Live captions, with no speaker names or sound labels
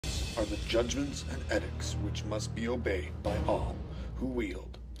are the judgments and edicts which must be obeyed by all who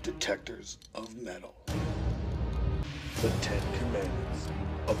wield detectors of metal. The 10 Commandments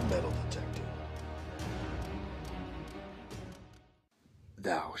of Metal Detecting.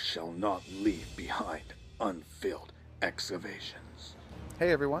 Thou shalt not leave behind unfilled excavations. Hey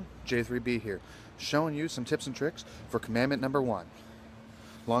everyone, J3B here, showing you some tips and tricks for commandment number 1.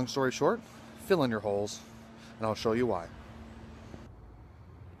 Long story short, fill in your holes, and I'll show you why.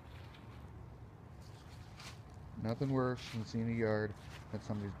 Nothing worse than seeing a yard that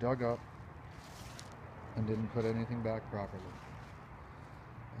somebody's dug up and didn't put anything back properly.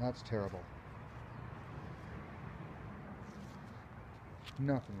 That's terrible.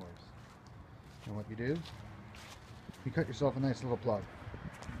 Nothing worse. And what you do, you cut yourself a nice little plug.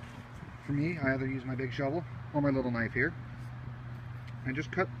 For me, I either use my big shovel or my little knife here and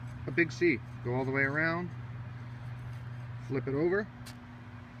just cut a big C. Go all the way around, flip it over,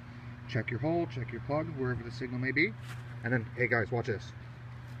 check your hole, check your plug, wherever the signal may be, and then, hey guys, watch this.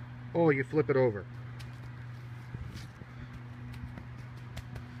 Oh, you flip it over.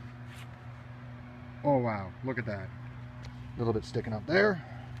 Oh wow, look at that. A little bit sticking up there,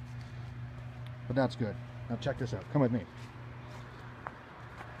 but that's good. Now check this out, come with me.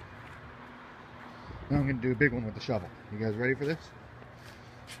 Now I'm going to do a big one with the shovel. You guys ready for this?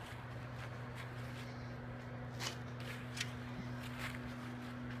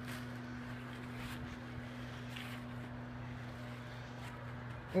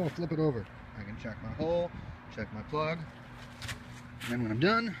 Oh, flip it over. I can check my hole, check my plug, and then when I'm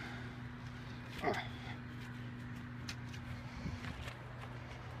done,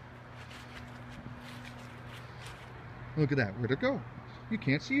 look at that. Where'd it go? You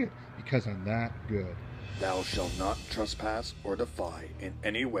can't see it because I'm that good. Thou shalt not trespass or defy in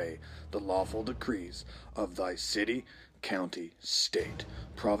any way the lawful decrees of thy city, county, state,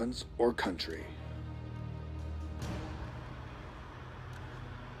 province, or country.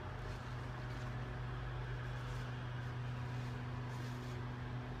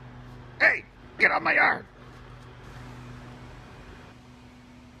 Hey, get out my yard!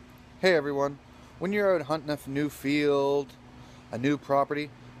 Hey everyone, when you're out hunting a new field, a new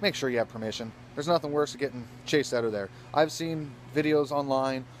property, make sure you have permission. There's nothing worse than getting chased out of there. I've seen videos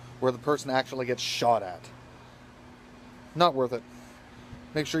online where the person actually gets shot at. Not worth it.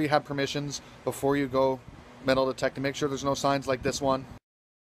 Make sure you have permissions before you go metal detecting. Make sure there's no signs like this one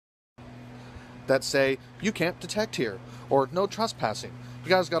that say you can't detect here or no trespassing. You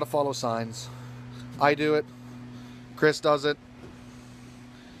guys got to follow signs. I do it. Chris does it.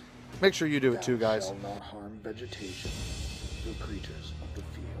 Make sure you do it too, guys. Thou shalt not harm vegetation, the creatures of the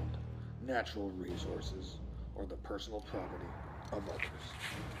field, natural resources, or the personal property of others.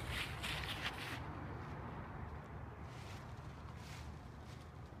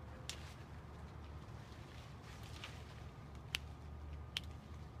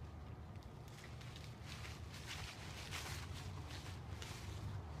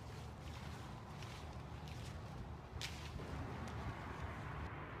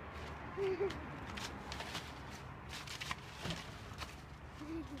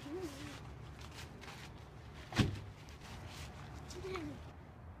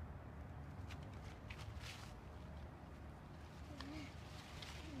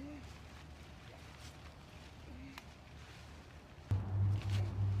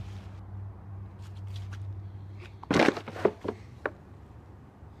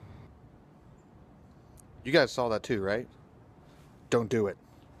 You guys saw that too, right? Don't do it.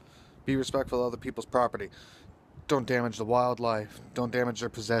 Be respectful of other people's property. Don't damage the wildlife. Don't damage their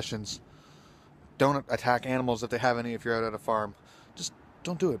possessions. Don't attack animals if they have any if you're out at a farm. Just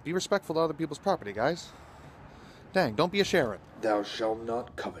don't do it. Be respectful of other people's property, guys. Dang, don't be a Sharon. Thou shalt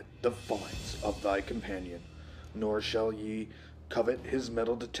not covet the finds of thy companion, nor shall ye covet his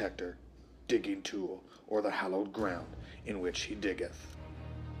metal detector, digging tool, or the hallowed ground in which he diggeth.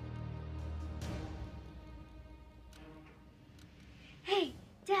 Hey,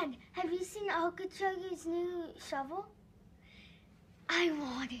 Dad, have you seen Aquachigger's new shovel? I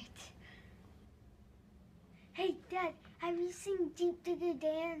want it. Hey, Dad, have you seen Deep Digger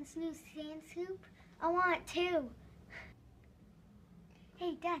Dan's new sand scoop? I want it too.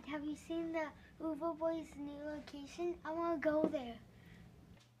 Hey, Dad, have you seen the Uvo Boys' new location? I want to go there.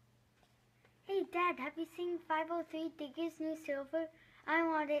 Hey, Dad, have you seen 503 Digger's new silver? I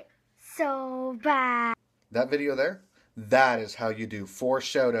want it so bad. That video there? That is how you do 4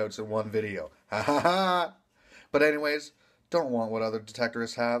 shoutouts in one video. Ha ha ha! But anyways, don't want what other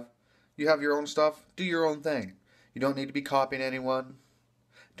detectors have. You have your own stuff, do your own thing. You don't need to be copying anyone.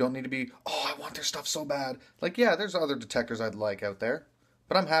 Don't need to be, oh, I want their stuff so bad. Like, yeah, there's other detectors I'd like out there.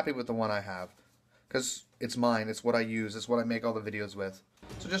 but I'm happy with the one I have. Because it's mine, it's what I use, it's what I make all the videos with.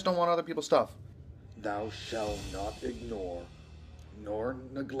 So just don't want other people's stuff. Thou shalt not ignore nor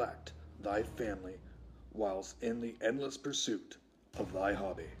neglect thy family whilst in the endless pursuit of thy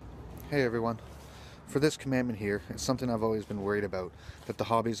hobby. Hey everyone. For this commandment here, it's something I've always been worried about. That the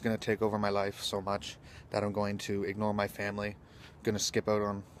hobby is going to take over my life so much that I'm going to ignore my family. I'm going to skip out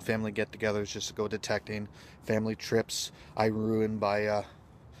on family get-togethers just to go detecting. Family trips I ruin by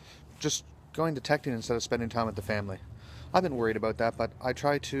just going detecting instead of spending time with the family. I've been worried about that, but I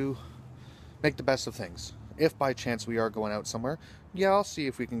try to make the best of things. If by chance we are going out somewhere, yeah, I'll see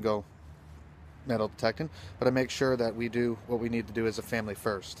if we can go metal detecting, but I make sure that we do what we need to do as a family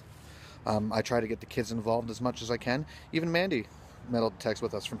first. I try to get the kids involved as much as I can. Even Mandy metal detects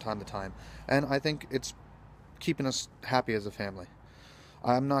with us from time to time, and I think it's keeping us happy as a family.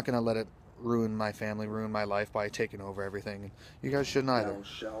 I'm not going to let it ruin my family, ruin my life by taking over everything. You guys shouldn't either. Thou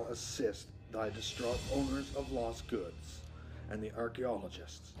shalt assist thy distraught owners of lost goods, and the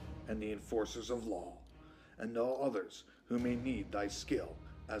archaeologists, and the enforcers of law, and all others who may need thy skill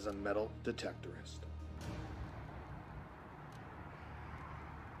as a metal detectorist.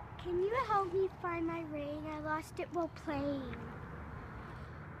 Can you help me find my ring? I lost it while playing.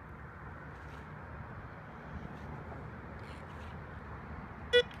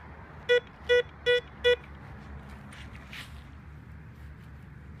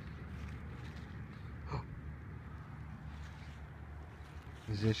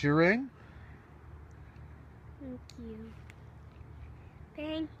 Is this your ring? Thank you.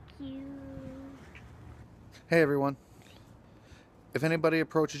 Thank you. Hey everyone. If anybody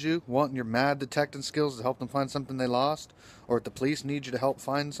approaches you wanting your mad detecting skills to help them find something they lost, or if the police need you to help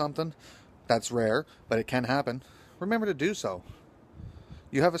find something, that's rare, but it can happen. Remember to do so.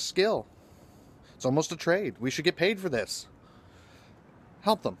 You have a skill. It's almost a trade. We should get paid for this.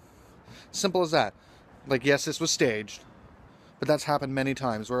 Help them. Simple as that. Like, yes, this was staged, but that's happened many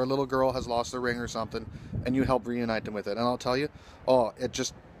times where a little girl has lost their ring or something, and you help reunite them with it. And I'll tell you,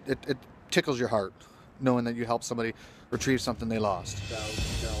 it tickles your heart knowing that you help somebody retrieve something they lost. Thou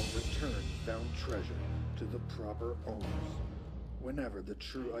shalt return found treasure to the proper owners whenever the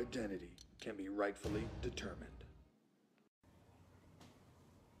true identity can be rightfully determined.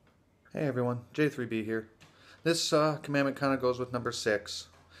 Hey everyone, J3B here. This commandment kind of goes with number 6.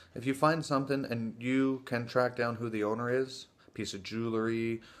 If you find something and you can track down who the owner is, piece of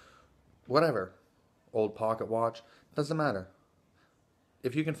jewelry, whatever, old pocket watch, doesn't matter.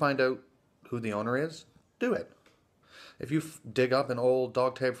 If you can find out who the owner is, do it. If you dig up an old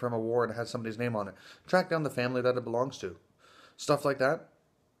dog tag from a war and it has somebody's name on it, track down the family that it belongs to. Stuff like that,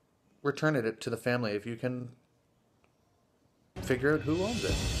 return it to the family if you can figure out who owns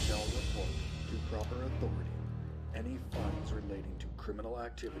it. Shall report to proper authority any finds relating to criminal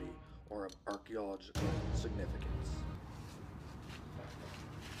activity or of archaeological significance.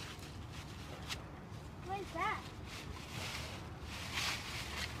 What is that?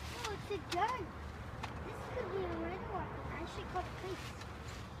 Oh, it's a gun. This could be a murder weapon. I should call the police.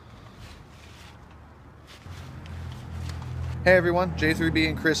 Hey everyone, J3B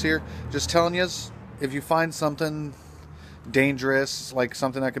and Chris here. Just telling you, if you find something dangerous, like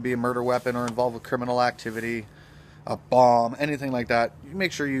something that could be a murder weapon or involved with criminal activity, a bomb, anything like that, you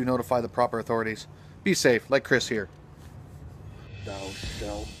make sure you notify the proper authorities. Be safe, like Chris here. Thou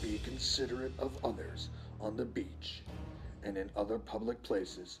shalt be considerate of others on the beach and in other public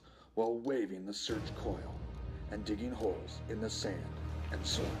places while waving the search coil and digging holes in the sand and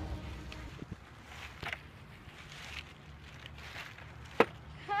soil.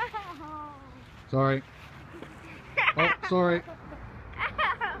 Sorry. Oh, sorry.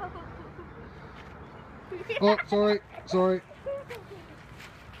 Oh, sorry. Sorry.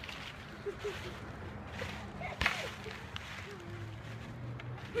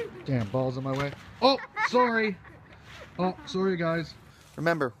 Damn, balls in my way. Oh, sorry. Oh, sorry, guys.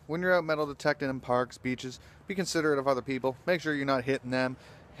 Remember, when you're out metal detecting in parks, beaches, be considerate of other people. Make sure you're not hitting them,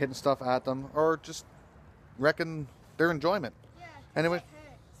 hitting stuff at them, or just wrecking their enjoyment. Yeah, Anyway,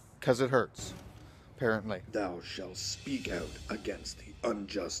 because it hurts. Apparently. Thou shalt speak out against the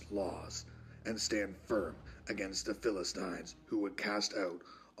unjust laws and stand firm against the Philistines who would cast out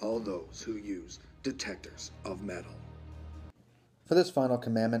all those who use detectors of metal. For this final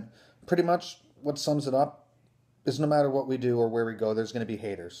commandment, pretty much what sums it up is no matter what we do or where we go, there's going to be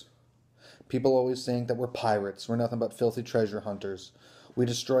haters. People always think that we're pirates. We're nothing but filthy treasure hunters. We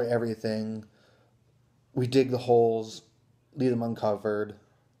destroy everything. We dig the holes, leave them uncovered.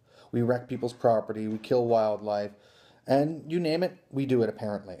 We wreck people's property. We kill wildlife. And you name it, we do it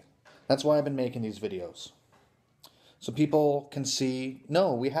apparently. That's why I've been making these videos. So people can see,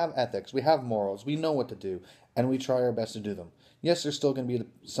 no, we have ethics, we have morals, we know what to do, and we try our best to do them. Yes, there's still going to be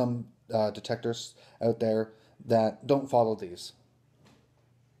some detectors out there that don't follow these.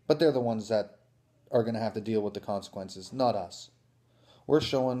 But they're the ones that are going to have to deal with the consequences, not us. We're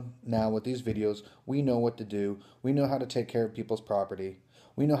showing now with these videos, we know what to do. We know how to take care of people's property.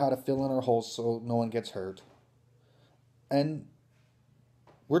 We know how to fill in our holes so no one gets hurt. And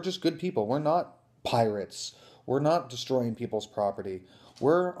we're just good people. We're not pirates. We're not destroying people's property.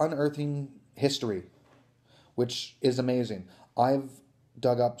 We're unearthing history, which is amazing. I've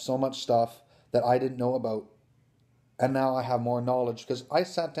dug up so much stuff that I didn't know about, and now I have more knowledge because I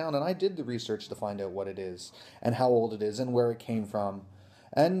sat down and I did the research to find out what it is and how old it is and where it came from.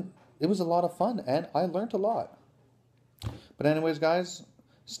 And it was a lot of fun, and I learned a lot. But anyways, guys,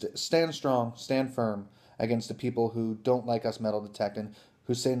 stand strong, stand firm against the people who don't like us metal detecting,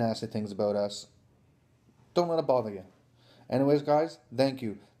 who say nasty things about us. Don't let it bother you. Anyways, guys, thank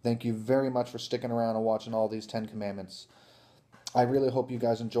you. Thank you very much for sticking around and watching all these 10 commandments. I really hope you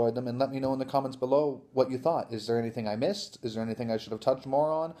guys enjoyed them, and let me know in the comments below what you thought. Is there anything I missed? Is there anything I should have touched more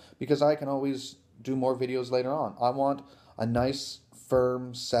on? Because I can always do more videos later on. I want a nice,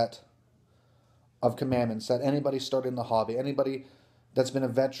 firm set of commandments that anybody starting the hobby, anybody that's been a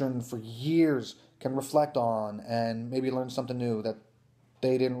veteran for years can reflect on and maybe learn something new that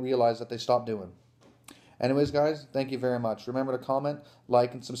they didn't realize that they stopped doing. Anyways, guys, thank you very much. Remember to comment,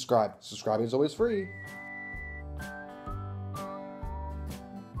 like, and subscribe. Subscribing is always free.